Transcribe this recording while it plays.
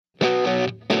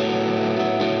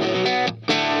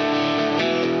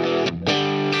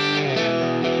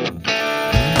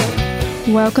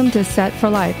Welcome to Set for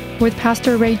Life with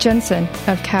Pastor Ray Jensen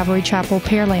of Calvary Chapel,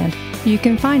 Pearland. You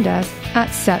can find us at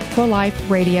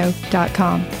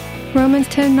setforliferadio.com. Romans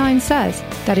 10:9 says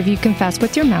that if you confess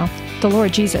with your mouth the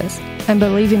Lord Jesus and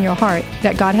believe in your heart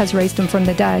that God has raised him from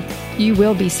the dead, you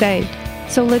will be saved.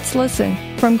 So let's listen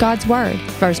from God's Word,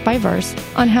 verse by verse,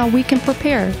 on how we can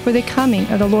prepare for the coming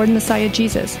of the Lord and Messiah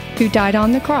Jesus, who died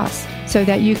on the cross, so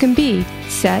that you can be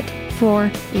set for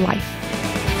life.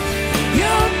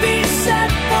 You'll be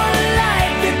set for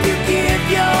life if you give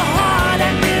your heart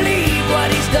and believe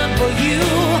what he's done for you.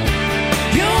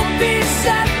 You'll be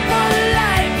set for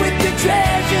life with your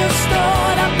treasure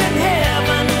stored up in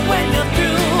heaven when you're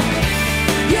through.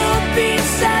 You'll be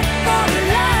set for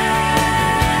life.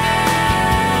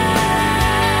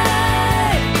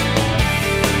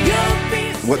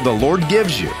 What the Lord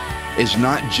gives you is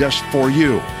not just for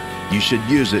you. You should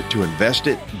use it to invest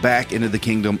it back into the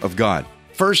kingdom of God.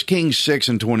 1 Kings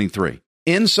 6:23.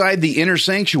 Inside the inner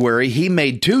sanctuary, he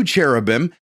made 2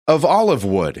 cherubim of olive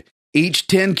wood, each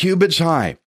 10 cubits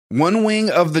high. One wing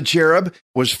of the cherub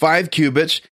was 5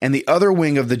 cubits, and the other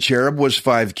wing of the cherub was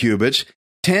 5 cubits,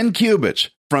 10 cubits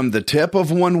from the tip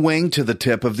of one wing to the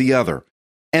tip of the other.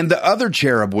 And the other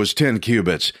cherub was 10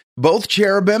 cubits. Both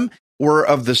cherubim were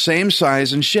of the same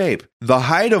size and shape. The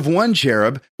height of one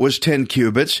cherub was 10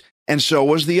 cubits, and so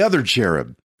was the other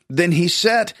cherub. Then he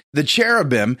set the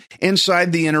cherubim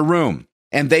inside the inner room,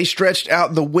 and they stretched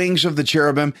out the wings of the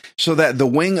cherubim so that the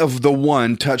wing of the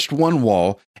one touched one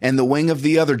wall, and the wing of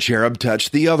the other cherub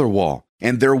touched the other wall,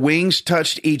 and their wings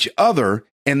touched each other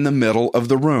in the middle of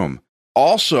the room.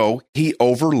 Also, he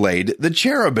overlaid the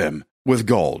cherubim with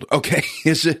gold. Okay,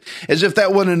 as if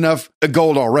that wasn't enough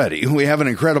gold already. We have an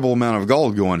incredible amount of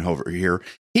gold going over here.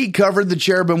 He covered the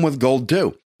cherubim with gold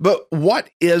too. But what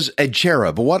is a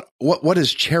cherub? What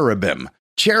is cherubim?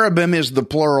 Cherubim is the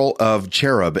plural of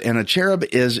cherub, and a cherub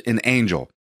is an angel.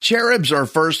 Cherubs are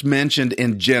first mentioned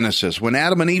in Genesis when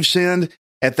Adam and Eve sinned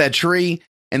at that tree,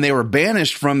 and they were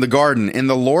banished from the garden, and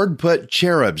the Lord put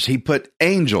cherubs. He put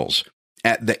angels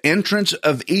at the entrance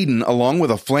of Eden, along with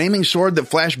a flaming sword that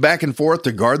flashed back and forth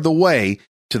to guard the way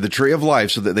to the tree of life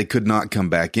so that they could not come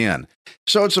back in.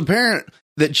 So it's apparent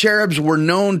that cherubs were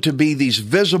known to be these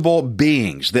visible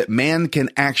beings that man can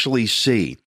actually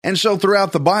see. And so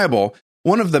throughout the Bible,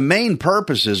 one of the main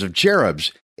purposes of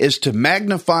cherubs is to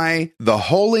magnify the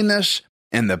holiness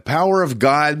and the power of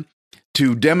God,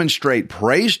 to demonstrate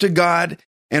praise to God,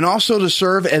 and also to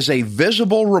serve as a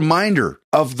visible reminder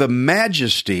of the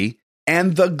majesty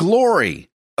and the glory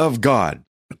of God,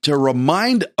 to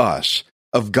remind us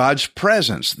of God's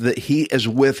presence, that he is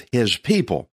with his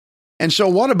people. And so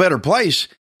what a better place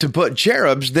to put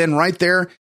cherubs than right there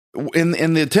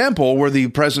in the temple where the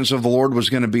presence of the Lord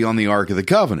was going to be on the Ark of the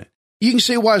Covenant. You can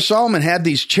see why Solomon had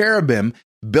these cherubim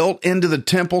built into the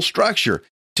temple structure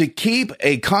to keep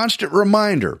a constant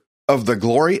reminder of the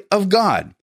glory of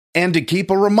God and to keep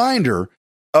a reminder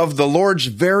of the Lord's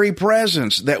very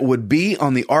presence that would be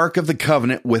on the Ark of the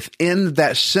Covenant within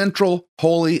that central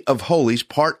Holy of Holies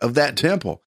part of that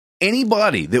temple.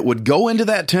 Anybody that would go into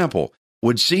that temple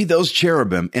would see those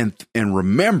cherubim and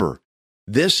remember,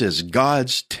 this is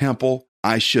God's temple.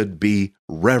 I should be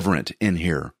reverent in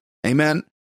here. Amen.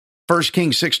 1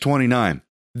 Kings 6:29.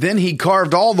 Then he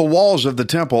carved all the walls of the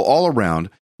temple all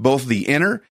around, both the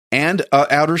inner and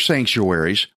outer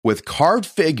sanctuaries, with carved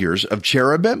figures of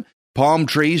cherubim, palm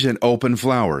trees, and open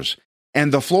flowers.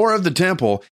 And the floor of the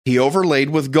temple he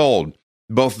overlaid with gold,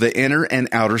 both the inner and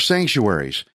outer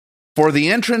sanctuaries. For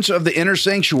the entrance of the inner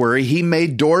sanctuary, he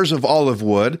made doors of olive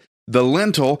wood. The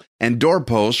lintel and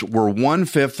doorposts were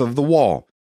 1/5 of the wall.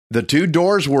 The 2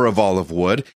 doors were of olive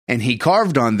wood, and he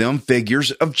carved on them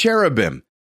figures of cherubim,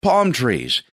 palm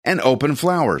trees, and open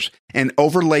flowers, and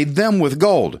overlaid them with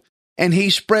gold. And he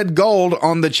spread gold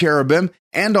on the cherubim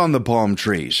and on the palm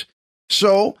trees.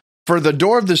 So, for the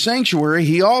door of the sanctuary,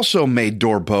 he also made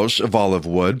doorposts of olive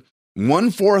wood,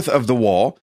 1/4 of the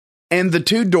wall, and the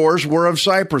 2 doors were of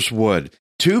cypress wood.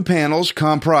 2 panels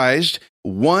comprised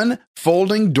one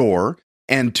folding door,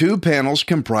 and 2 panels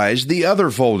comprised the other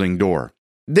folding door.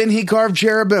 Then he carved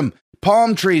cherubim,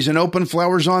 palm trees, and open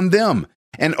flowers on them,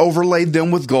 and overlaid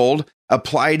them with gold,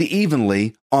 applied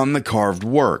evenly on the carved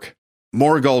work.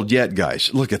 More gold yet,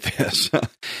 guys. Look at this.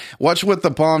 What's with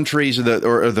the palm trees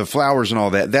or the flowers and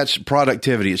all that? That's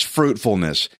productivity. It's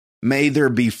fruitfulness. May there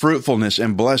be fruitfulness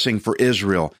and blessing for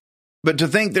Israel. But to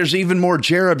think there's even more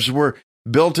cherubs were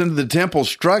built into the temple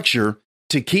structure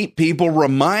to keep people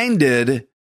reminded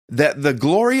that the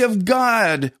glory of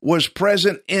God was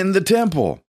present in the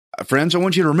temple. Friends, I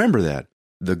want you to remember that.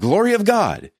 The glory of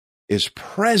God is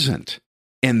present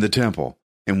in the temple,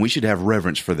 and we should have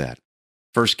reverence for that.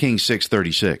 1 Kings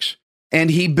 6:36. And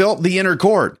he built the inner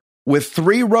court with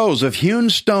 3 rows of hewn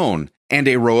stone and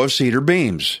a row of cedar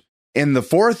beams. In the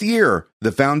 4th year,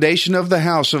 the foundation of the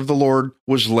house of the Lord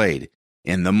was laid,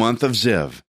 in the month of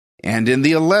Ziv. And in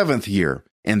the 11th year,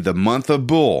 in the month of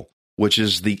Bul, which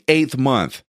is the 8th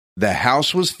month, the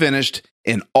house was finished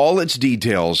in all its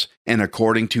details and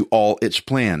according to all its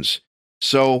plans.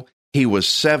 So he was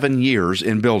 7 years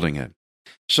in building it.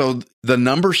 So the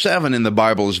number 7 in the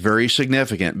Bible is very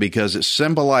significant because it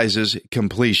symbolizes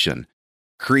completion.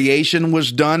 Creation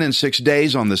was done in 6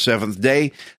 days. On the 7th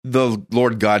day, the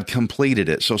Lord God completed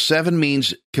it. So 7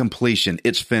 means completion.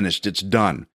 It's finished. It's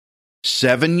done.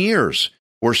 7 years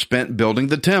were spent building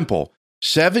the temple.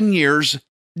 7 years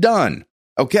done.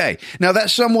 Okay, now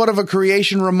that's somewhat of a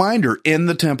creation reminder in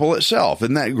the temple itself.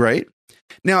 Isn't that great?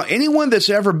 Now, anyone that's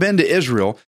ever been to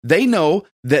Israel, they know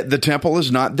that the temple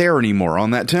is not there anymore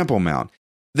on that Temple Mount.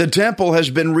 The temple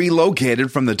has been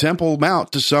relocated from the Temple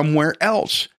Mount to somewhere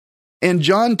else. In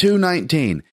John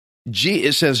 2:19,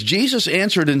 it says, Jesus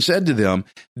answered and said to them,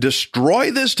 destroy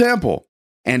this temple,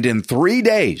 and in 3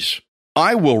 days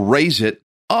I will raise it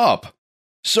up.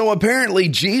 So apparently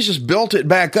Jesus built it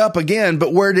back up again,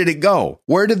 but where did it go?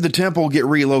 Where did the temple get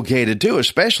relocated to,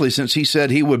 especially since he said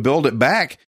he would build it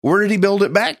back? Where did he build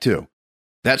it back to?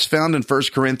 That's found in 1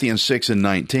 Corinthians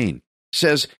 6:19. It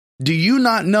says, do you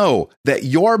not know that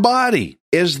your body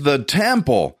is the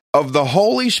temple of the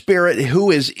Holy Spirit who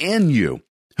is in you,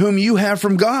 whom you have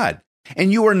from God,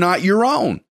 and you are not your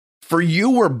own? For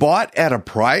you were bought at a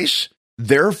price.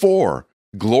 Therefore,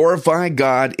 glorify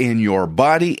God in your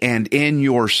body and in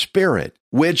your spirit,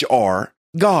 which are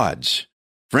God's.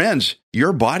 Friends,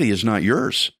 your body is not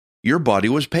yours. Your body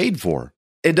was paid for.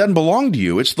 It doesn't belong to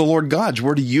you. It's the Lord God's.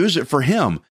 We're to use it for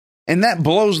Him. And that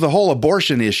blows the whole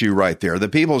abortion issue right there. The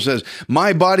people says,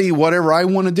 my body, whatever I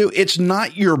want to do. It's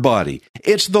not your body.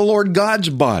 It's the Lord God's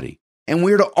body. And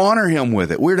we're to honor Him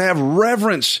with it. We're to have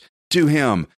reverence to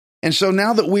Him. And so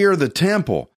now that we are the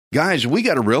temple, guys, we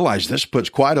got to realize this puts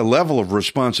quite a level of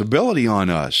responsibility on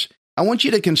us. I want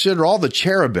you to consider all the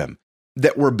cherubim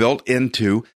that were built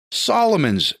into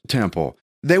Solomon's temple.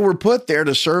 They were put there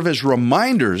to serve as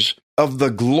reminders of the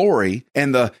glory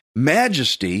and the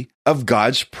majesty of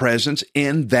God's presence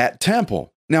in that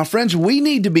temple. Now, friends, we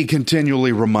need to be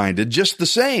continually reminded just the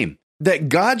same that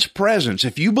God's presence,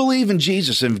 if you believe in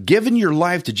Jesus and have given your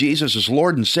life to Jesus as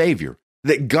Lord and Savior,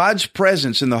 that God's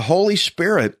presence in the Holy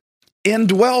Spirit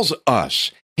indwells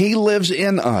us. He lives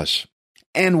in us.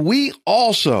 And we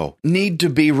also need to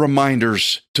be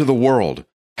reminders to the world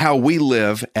how we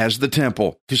live as the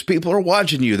temple, because people are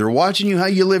watching you. They're watching you how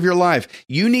you live your life.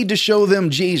 You need to show them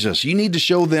Jesus. You need to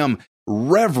show them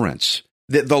reverence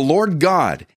that the Lord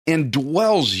God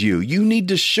indwells you. You need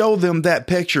to show them that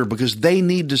picture because they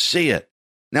need to see it.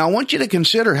 Now, I want you to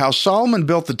consider how Solomon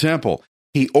built the temple.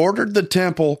 He ordered the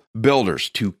temple builders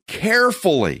to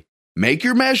carefully make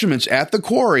your measurements at the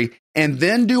quarry and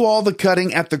then do all the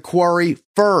cutting at the quarry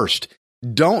first.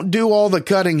 Don't do all the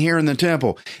cutting here in the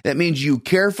temple. That means you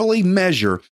carefully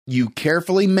measure, you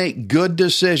carefully make good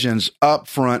decisions up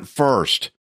front first.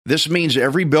 This means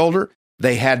every builder,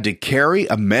 they had to carry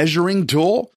a measuring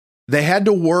tool. They had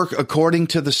to work according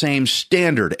to the same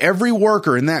standard. Every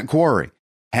worker in that quarry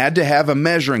had to have a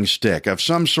measuring stick of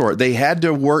some sort. They had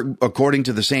to work according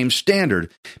to the same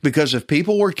standard, because if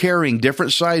people were carrying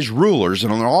different size rulers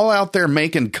and they're all out there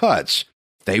making cuts,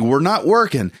 they were not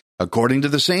working according to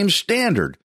the same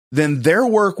standard, then their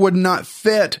work would not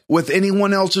fit with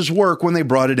anyone else's work when they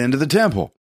brought it into the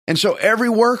temple. And so every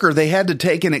worker, they had to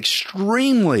take an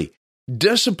extremely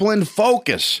disciplined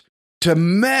focus to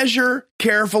measure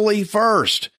carefully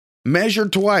first. Measure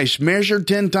twice, measure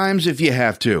 10 times if you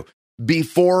have to,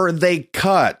 before they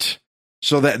cut,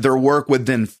 so that their work would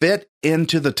then fit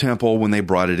into the temple when they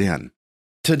brought it in.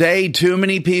 Today, too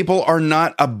many people are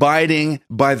not abiding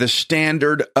by the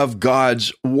standard of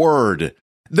God's word.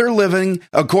 They're living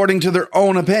according to their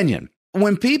own opinion.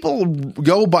 When people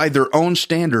go by their own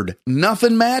standard,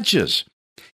 nothing matches.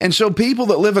 And so people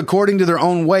that live according to their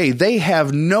own way, they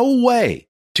have no way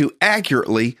to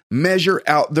accurately measure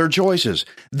out their choices.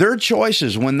 Their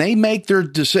choices, when they make their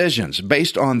decisions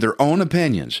based on their own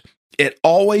opinions, it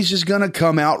always is going to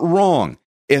come out wrong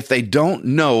if they don't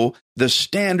know the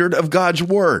standard of God's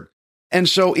word. And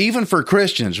so even for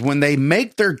Christians, when they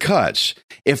make their cuts,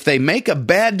 if they make a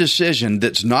bad decision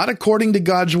that's not according to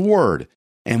God's word,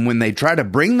 and when they try to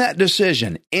bring that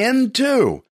decision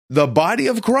into the body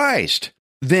of Christ,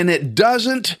 then it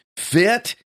doesn't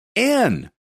fit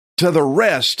in to the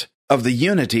rest of the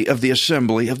unity of the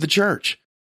assembly of the church.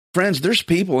 Friends, there's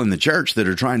people in the church that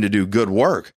are trying to do good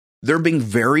work. They're being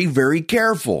very, very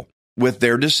careful with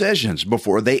their decisions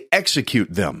before they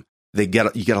execute them. You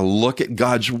got to look at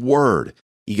God's word.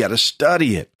 You got to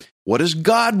study it. What does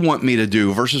God want me to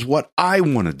do versus what I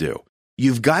want to do?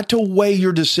 You've got to weigh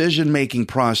your decision-making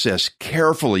process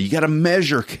carefully. You got to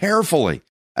measure carefully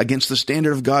against the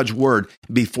standard of God's word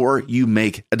before you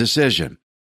make a decision.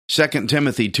 2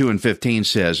 Timothy 2:15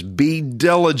 says, "Be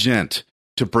diligent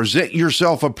to present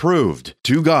yourself approved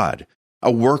to God,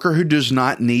 a worker who does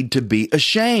not need to be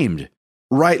ashamed,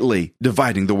 rightly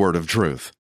dividing the word of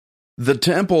truth." The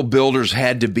temple builders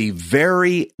had to be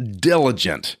very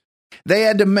diligent. They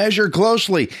had to measure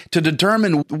closely to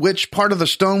determine which part of the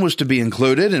stone was to be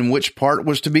included and which part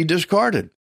was to be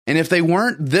discarded. And if they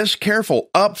weren't this careful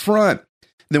up front,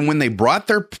 then when they brought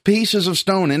their pieces of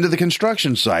stone into the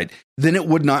construction site, then it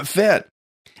would not fit.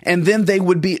 And then they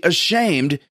would be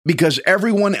ashamed because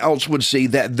everyone else would see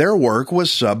that their work was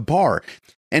subpar.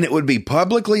 And it would be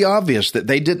publicly obvious that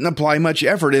they didn't apply much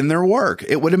effort in their work.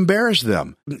 It would embarrass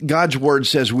them. God's word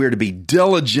says we're to be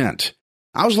diligent.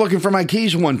 I was looking for my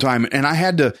keys one time and I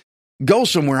had to go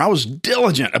somewhere. I was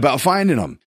diligent about finding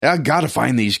them. I got to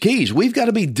find these keys. We've got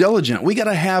to be diligent. We got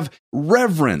to have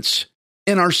reverence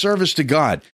in our service to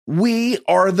God. We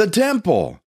are the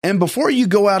temple. And before you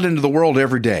go out into the world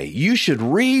every day, you should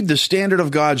read the standard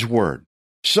of God's word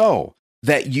so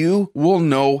that you will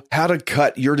know how to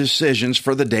cut your decisions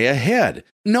for the day ahead.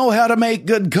 Know how to make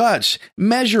good cuts.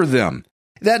 Measure them.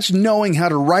 That's knowing how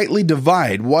to rightly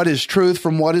divide what is truth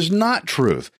from what is not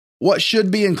truth, what should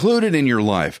be included in your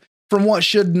life from what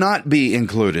should not be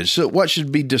included, so what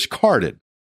should be discarded.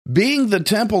 Being the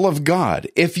temple of God,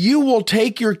 if you will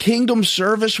take your kingdom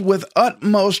service with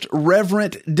utmost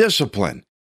reverent discipline,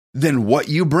 then what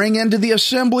you bring into the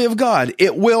assembly of God,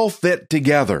 it will fit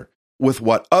together with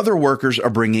what other workers are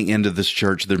bringing into this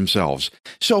church themselves.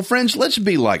 So friends, let's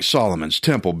be like Solomon's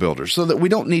temple builders so that we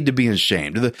don't need to be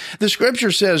ashamed. The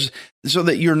scripture says so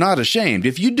that you're not ashamed.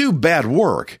 If you do bad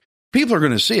work, people are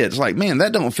going to see it. It's like, man,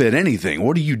 that don't fit anything.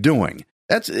 What are you doing?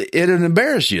 It'll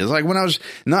embarrass you. It's like when I was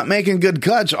not making good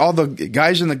cuts, all the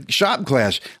guys in the shop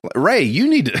class, Ray, you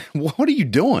need to, what are you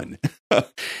doing?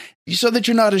 So that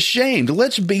you're not ashamed.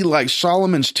 Let's be like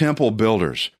Solomon's temple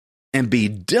builders and be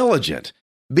diligent.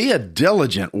 Be a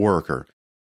diligent worker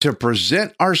to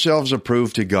present ourselves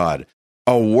approved to God,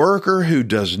 a worker who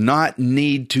does not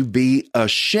need to be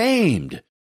ashamed,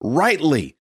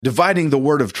 rightly dividing the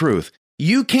word of truth.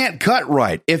 You can't cut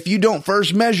right if you don't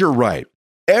first measure right.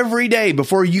 Every day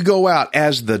before you go out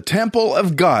as the temple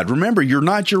of God, remember, you're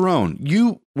not your own.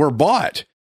 You were bought.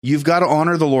 You've got to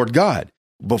honor the Lord God.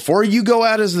 Before you go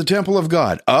out as the temple of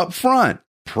God, up front,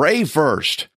 pray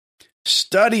first,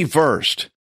 study first.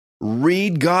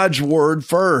 Read God's word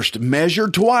first. Measure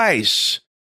twice.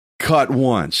 Cut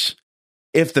once.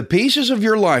 If the pieces of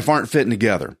your life aren't fitting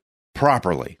together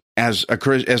properly as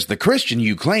the Christian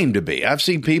you claim to be, I've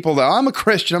seen people that I'm a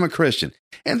Christian,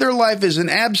 and their life is an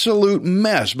absolute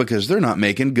mess because they're not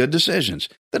making good decisions.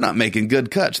 They're not making good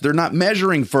cuts. They're not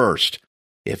measuring first.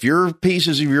 If your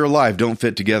pieces of your life don't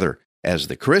fit together as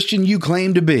the Christian you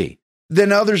claim to be,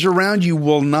 then others around you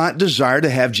will not desire to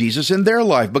have Jesus in their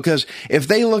life, because if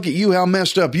they look at you how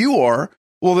messed up you are,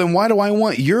 well, then why do I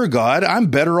want your God? I'm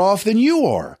better off than you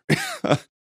are.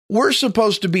 We're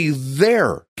supposed to be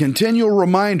their continual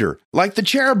reminder, like the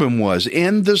cherubim was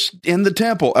in the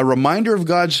temple, a reminder of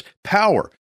God's power.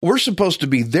 We're supposed to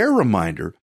be their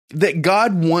reminder that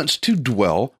God wants to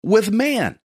dwell with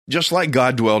man, just like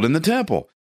God dwelled in the temple.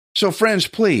 So friends,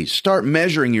 please start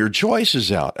measuring your choices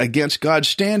out against God's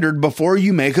standard before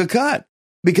you make a cut.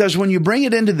 Because when you bring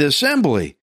it into the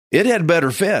assembly, it had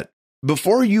better fit.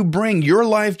 Before you bring your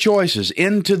life choices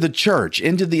into the church,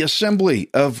 into the assembly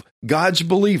of God's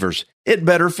believers, it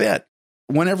better fit.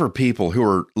 Whenever people who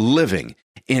are living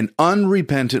in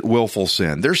unrepentant, willful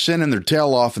sin, they're sinning their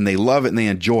tail off and they love it and they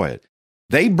enjoy it,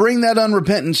 they bring that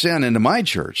unrepentant sin into my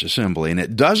church assembly and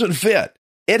it doesn't fit.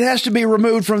 It has to be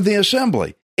removed from the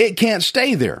assembly. It can't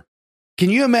stay there. Can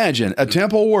you imagine a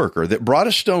temple worker that brought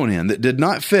a stone in that did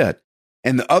not fit,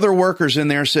 and the other workers in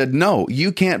there said, no,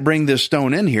 you can't bring this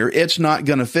stone in here. It's not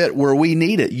going to fit where we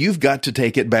need it. You've got to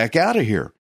take it back out of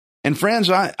here. And friends,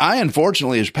 I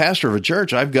unfortunately, as pastor of a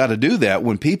church, I've got to do that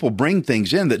when people bring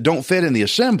things in that don't fit in the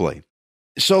assembly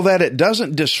so that it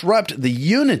doesn't disrupt the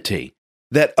unity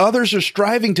that others are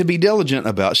striving to be diligent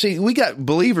about. See, we got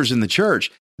believers in the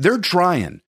church. They're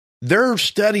trying. They're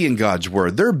studying God's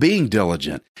word. They're being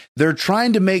diligent. They're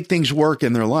trying to make things work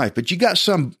in their life. But you got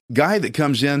some guy that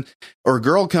comes in or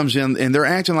girl comes in and they're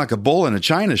acting like a bull in a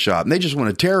china shop and they just want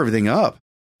to tear everything up.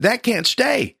 That can't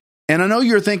stay. And I know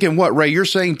you're thinking, what, Ray, you're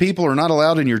saying people are not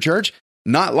allowed in your church?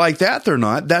 Not like that, they're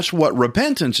not. That's what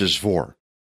repentance is for.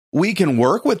 we can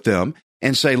work with them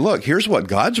and say, look, here's what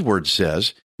God's word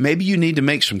says. Maybe you need to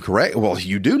make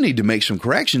you do need to make some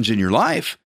corrections in your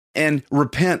life and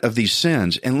repent of these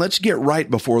sins. And let's get right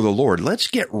before the Lord. Let's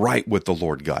get right with the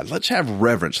Lord God. Let's have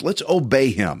reverence. Let's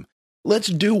obey him. Let's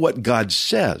do what God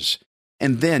says.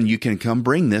 And then you can come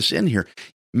bring this in here.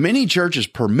 Many churches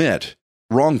permit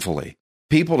wrongfully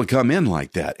people to come in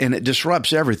like that, and it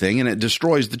disrupts everything, and it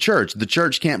destroys the church. The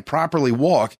church can't properly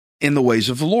walk in the ways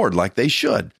of the Lord like they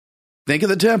should. Think of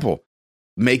the temple.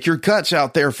 Make your cuts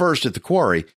out there first at the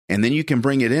quarry, and then you can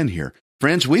bring it in here.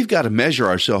 Friends, we've got to measure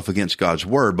ourselves against God's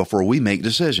word before we make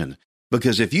decisions,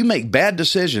 because if you make bad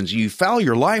decisions, you foul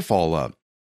your life all up.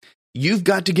 You've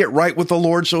got to get right with the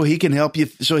Lord so he can help you,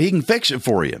 so he can fix it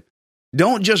for you.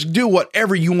 Don't just do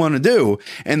whatever you want to do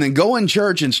and then go in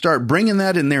church and start bringing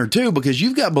that in there too, because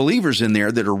you've got believers in there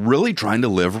that are really trying to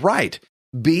live right.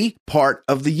 Be part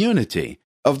of the unity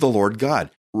of the Lord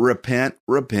God. Repent,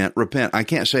 repent, repent. I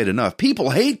can't say it enough.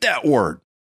 People hate that word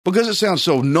because it sounds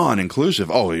so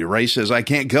non-inclusive. Oh, Ray says I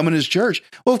can't come in his church.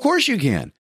 Well, of course you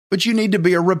can, but you need to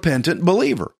be a repentant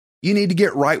believer. You need to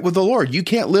get right with the Lord. You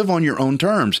can't live on your own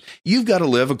terms. You've got to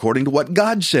live according to what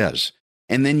God says.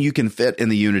 And then you can fit in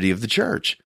the unity of the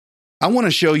church. I want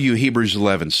to show you Hebrews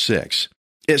 11:6.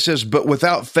 It says, but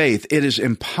without faith, it is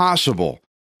impossible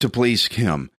to please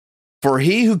him. For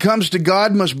he who comes to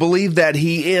God must believe that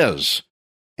he is,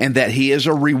 and that he is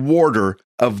a rewarder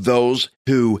of those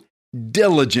who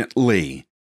diligently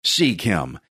seek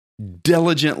him.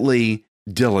 Diligently,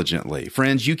 diligently.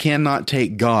 Friends, you cannot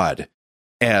take God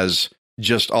as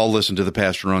just, I'll listen to the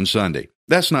pastor on Sunday.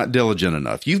 That's not diligent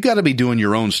enough. You've got to be doing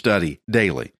your own study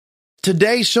daily.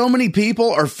 Today, so many people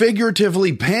are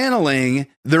figuratively paneling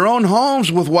their own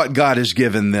homes with what God has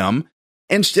given them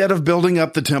instead of building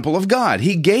up the temple of God.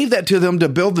 He gave that to them to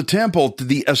build the temple, to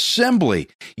the assembly.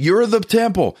 You're the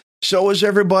temple. So is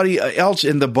everybody else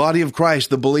in the body of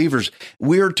Christ, the believers.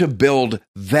 We're to build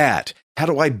that. How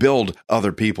do I build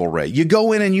other people, Ray? You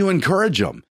go in and you encourage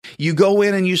them. You go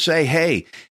in and you say, hey,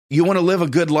 you want to live a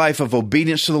good life of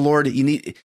obedience to the Lord? You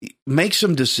need make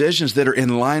some decisions that are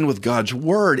in line with God's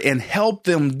word and help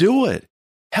them do it.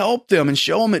 Help them and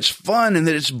show them it's fun and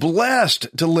that it's blessed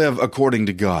to live according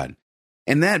to God.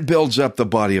 And that builds up the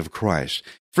body of Christ.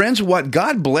 Friends, what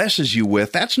God blesses you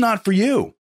with, that's not for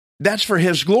you. That's for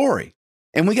his glory.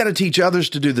 And we got to teach others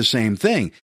to do the same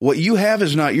thing. What you have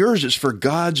is not yours. It's for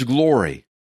God's glory.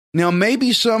 Now,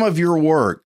 maybe some of your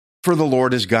work for the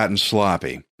Lord has gotten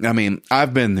sloppy. I mean,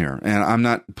 I've been there, and I'm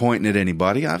not pointing at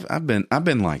anybody. I've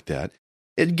been like that.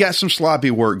 It got some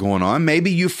sloppy work going on.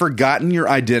 Maybe you've forgotten your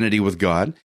identity with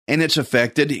God, and it's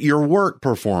affected your work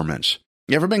performance.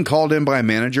 You ever been called in by a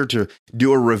manager to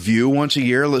do a review once a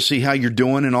year? Let's see how you're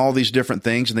doing and all these different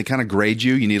things, and they kind of grade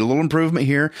you. You need a little improvement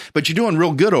here, but you're doing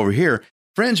real good over here.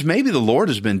 Friends, maybe the Lord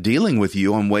has been dealing with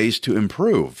you on ways to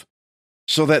improve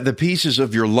so that the pieces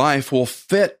of your life will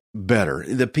fit better.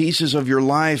 The pieces of your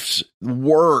life's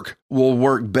work will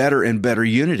work better in better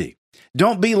unity.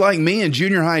 Don't be like me in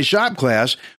junior high shop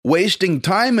class, wasting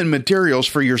time and materials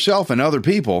for yourself and other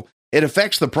people. It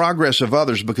affects the progress of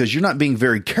others because you're not being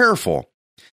very careful.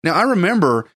 Now, I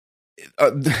remember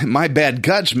my bad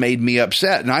guts made me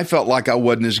upset, and I felt like I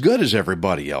wasn't as good as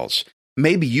everybody else.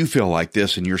 Maybe you feel like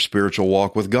this in your spiritual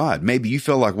walk with God. Maybe you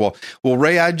feel like, well,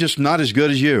 Ray, I'm just not as good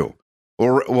as you.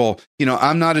 Or, well,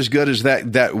 I'm not as good as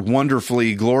that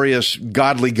wonderfully glorious,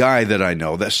 godly guy that I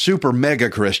know, that super mega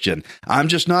Christian. I'm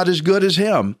just not as good as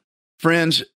him.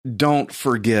 Friends, don't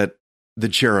forget the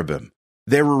cherubim.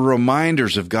 They were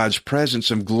reminders of God's presence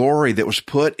and glory that was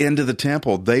put into the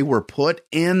temple. They were put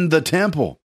in the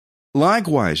temple.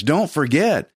 Likewise, don't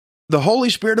forget the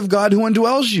Holy Spirit of God who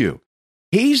indwells you.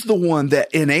 He's the one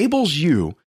that enables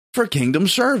you for kingdom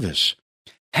service.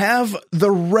 Have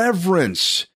the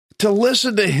reverence to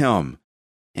listen to him,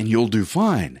 and you'll do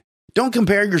fine. Don't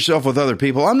compare yourself with other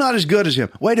people. I'm not as good as him.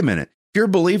 Wait a minute. If you're a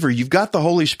believer, you've got the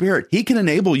Holy Spirit. He can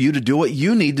enable you to do what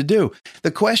you need to do. The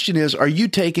question is, are you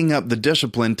taking up the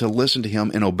discipline to listen to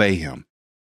him and obey him?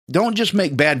 Don't just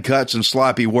make bad cuts and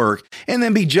sloppy work and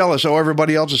then be jealous, oh,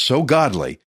 everybody else is so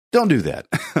godly. Don't do that.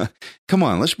 Come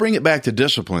on, let's bring it back to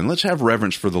discipline. Let's have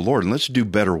reverence for the Lord, and let's do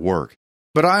better work.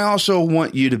 But I also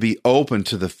want you to be open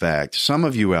to the fact, some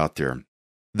of you out there,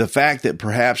 the fact that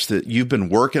perhaps that you've been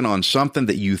working on something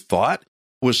that you thought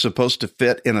was supposed to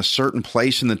fit in a certain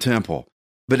place in the temple,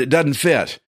 but it doesn't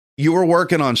fit. You were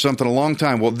working on something a long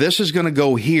time. Well, this is going to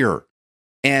go here.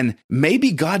 And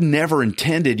maybe God never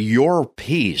intended your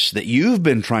piece that you've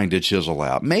been trying to chisel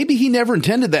out. Maybe he never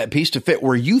intended that piece to fit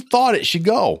where you thought it should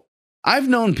go. I've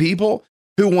known people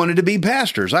who wanted to be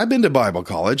pastors. I've been to Bible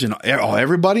college, and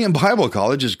everybody in Bible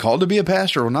college is called to be a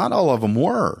pastor. Well, not all of them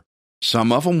were.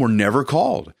 Some of them were never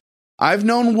called. I've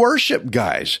known worship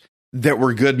guys that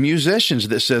were good musicians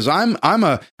that says, I'm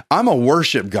a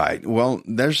worship guy. Well,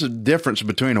 there's a difference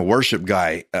between a worship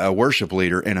guy, a worship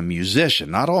leader, and a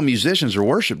musician. Not all musicians are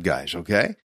worship guys,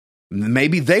 okay?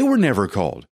 Maybe they were never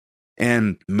called.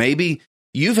 And maybe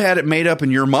you've had it made up in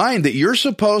your mind that you're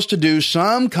supposed to do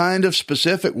some kind of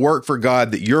specific work for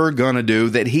God that you're going to do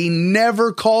that He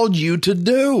never called you to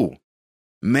do.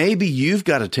 Maybe you've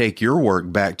got to take your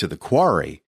work back to the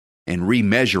quarry and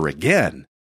remeasure again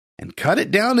and cut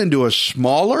it down into a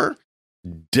smaller,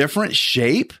 different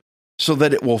shape so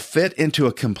that it will fit into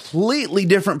a completely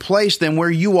different place than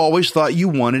where you always thought you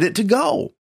wanted it to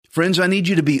go. Friends, I need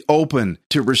you to be open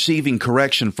to receiving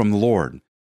correction from the Lord.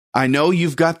 I know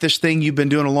you've got this thing you've been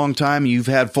doing a long time. You've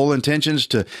had full intentions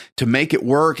to make it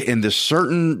work in this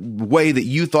certain way that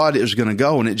you thought it was going to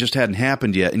go, and it just hadn't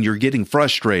happened yet, and you're getting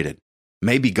frustrated.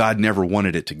 Maybe God never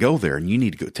wanted it to go there, and you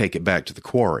need to go take it back to the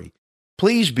quarry.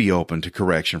 Please be open to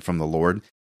correction from the Lord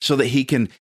so that He can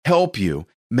help you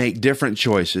make different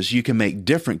choices. You can make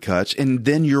different cuts, and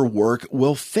then your work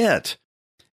will fit.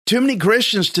 Too many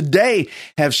Christians today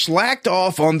have slacked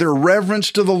off on their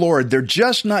reverence to the Lord. They're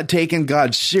just not taking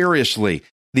God seriously.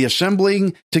 The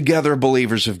assembling together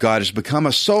believers of God has become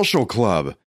a social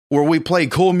club where we play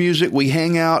cool music, we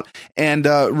hang out, and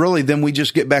really then we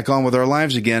just get back on with our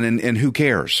lives again, and who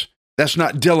cares? That's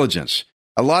not diligence.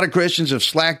 A lot of Christians have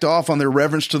slacked off on their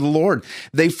reverence to the Lord.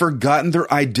 They've forgotten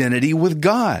their identity with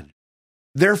God.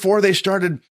 Therefore, they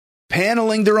started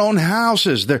paneling their own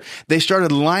houses. They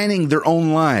started lining their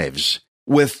own lives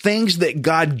with things that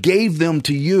God gave them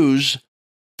to use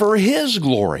for His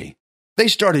glory. They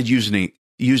started using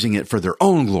it for their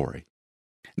own glory.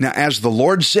 Now, as the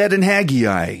Lord said in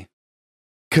Haggai,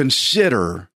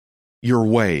 consider your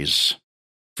ways.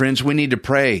 Friends, we need to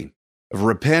pray of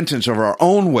repentance of our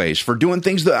own ways for doing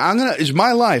things that it's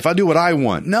my life. I do what I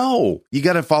want. No, you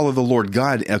got to follow the Lord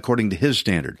God according to His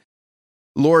standard.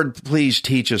 Lord, please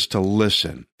teach us to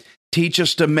listen. Teach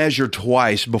us to measure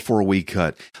twice before we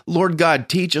cut. Lord God,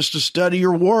 teach us to study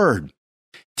your word.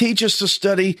 Teach us to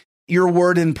study your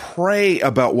word and pray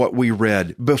about what we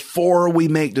read before we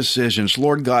make decisions.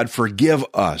 Lord God, forgive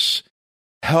us.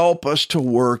 Help us to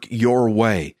work your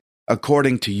way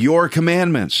according to your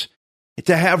commandments,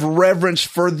 to have reverence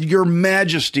for your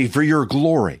majesty, for your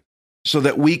glory, so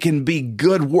that we can be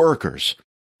good workers,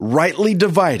 rightly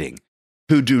dividing,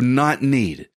 who do not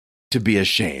need to be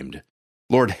ashamed.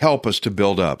 Lord, help us to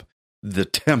build up the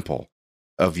temple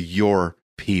of your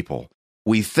people.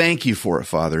 We thank you for it,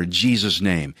 Father, in Jesus'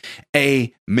 name.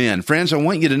 Amen. Friends, I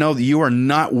want you to know that you are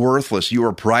not worthless. You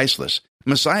are priceless.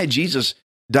 Messiah Jesus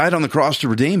died on the cross to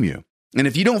redeem you. And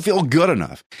if you don't feel good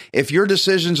enough, if your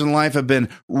decisions in life have been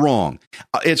wrong,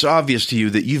 it's obvious to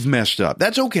you that you've messed up.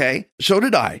 That's okay. So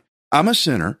did I. I'm a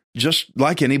sinner, just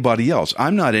like anybody else.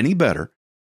 I'm not any better,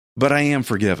 but I am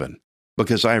forgiven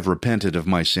because I have repented of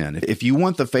my sin. If you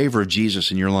want the favor of Jesus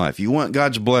in your life, you want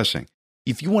God's blessing,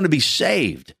 if you want to be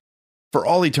saved for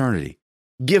all eternity,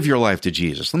 give your life to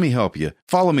Jesus. Let me help you.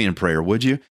 Follow me in prayer, would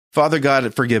you? Father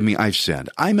God, forgive me. I've sinned.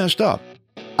 I messed up.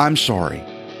 I'm sorry.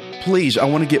 Please, I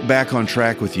want to get back on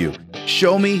track with you.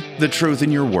 Show me the truth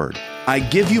in your word. I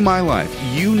give you my life.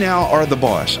 You now are the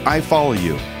boss. I follow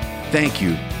you. Thank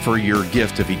you for your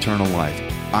gift of eternal life.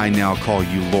 I now call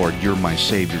you Lord. You're my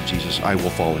Savior, Jesus. I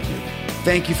will follow you.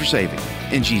 Thank you for saving me.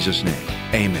 In Jesus' name,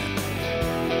 amen.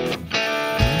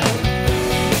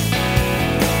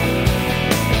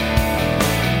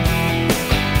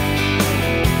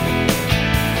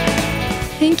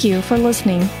 Thank you for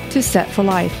listening to Set for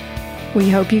Life. We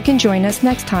hope you can join us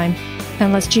next time,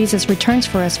 unless Jesus returns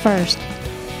for us first.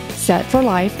 Set for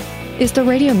Life is the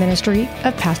radio ministry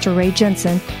of Pastor Ray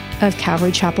Jensen of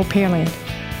Calvary Chapel, Pearland.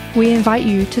 We invite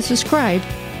you to subscribe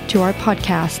to our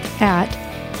podcast at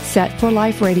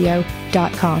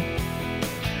setforliferadio.com.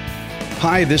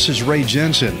 Hi, this is Ray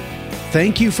Jensen.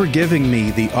 Thank you for giving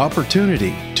me the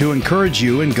opportunity to encourage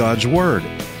you in God's Word.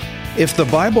 If the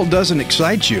Bible doesn't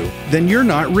excite you, then you're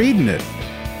not reading it.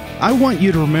 I want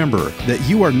you to remember that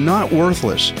you are not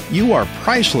worthless. You are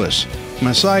priceless.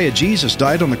 Messiah Jesus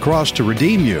died on the cross to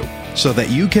redeem you so that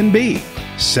you can be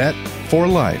set for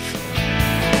life.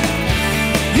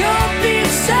 You'll be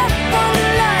set